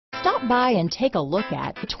Stop by and take a look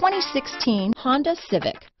at the 2016 Honda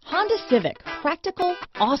Civic. Honda Civic, practical,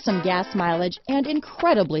 awesome gas mileage, and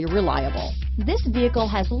incredibly reliable. This vehicle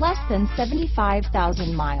has less than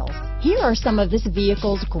 75,000 miles. Here are some of this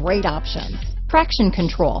vehicle's great options: traction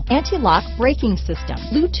control, anti-lock braking system,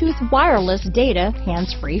 Bluetooth wireless data,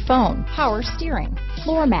 hands-free phone, power steering,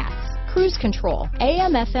 floor mats, cruise control,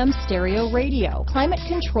 AM/FM stereo radio, climate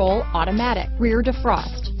control automatic, rear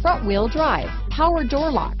defrost, front wheel drive, power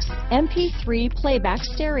door locks, MP3 playback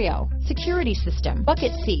stereo, security system,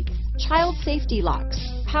 bucket seats, child safety locks,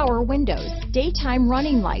 power windows, daytime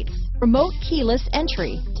running lights, remote keyless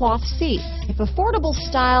entry, cloth seats. If affordable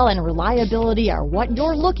style and reliability are what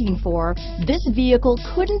you're looking for, this vehicle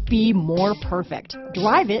couldn't be more perfect.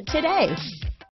 Drive it today.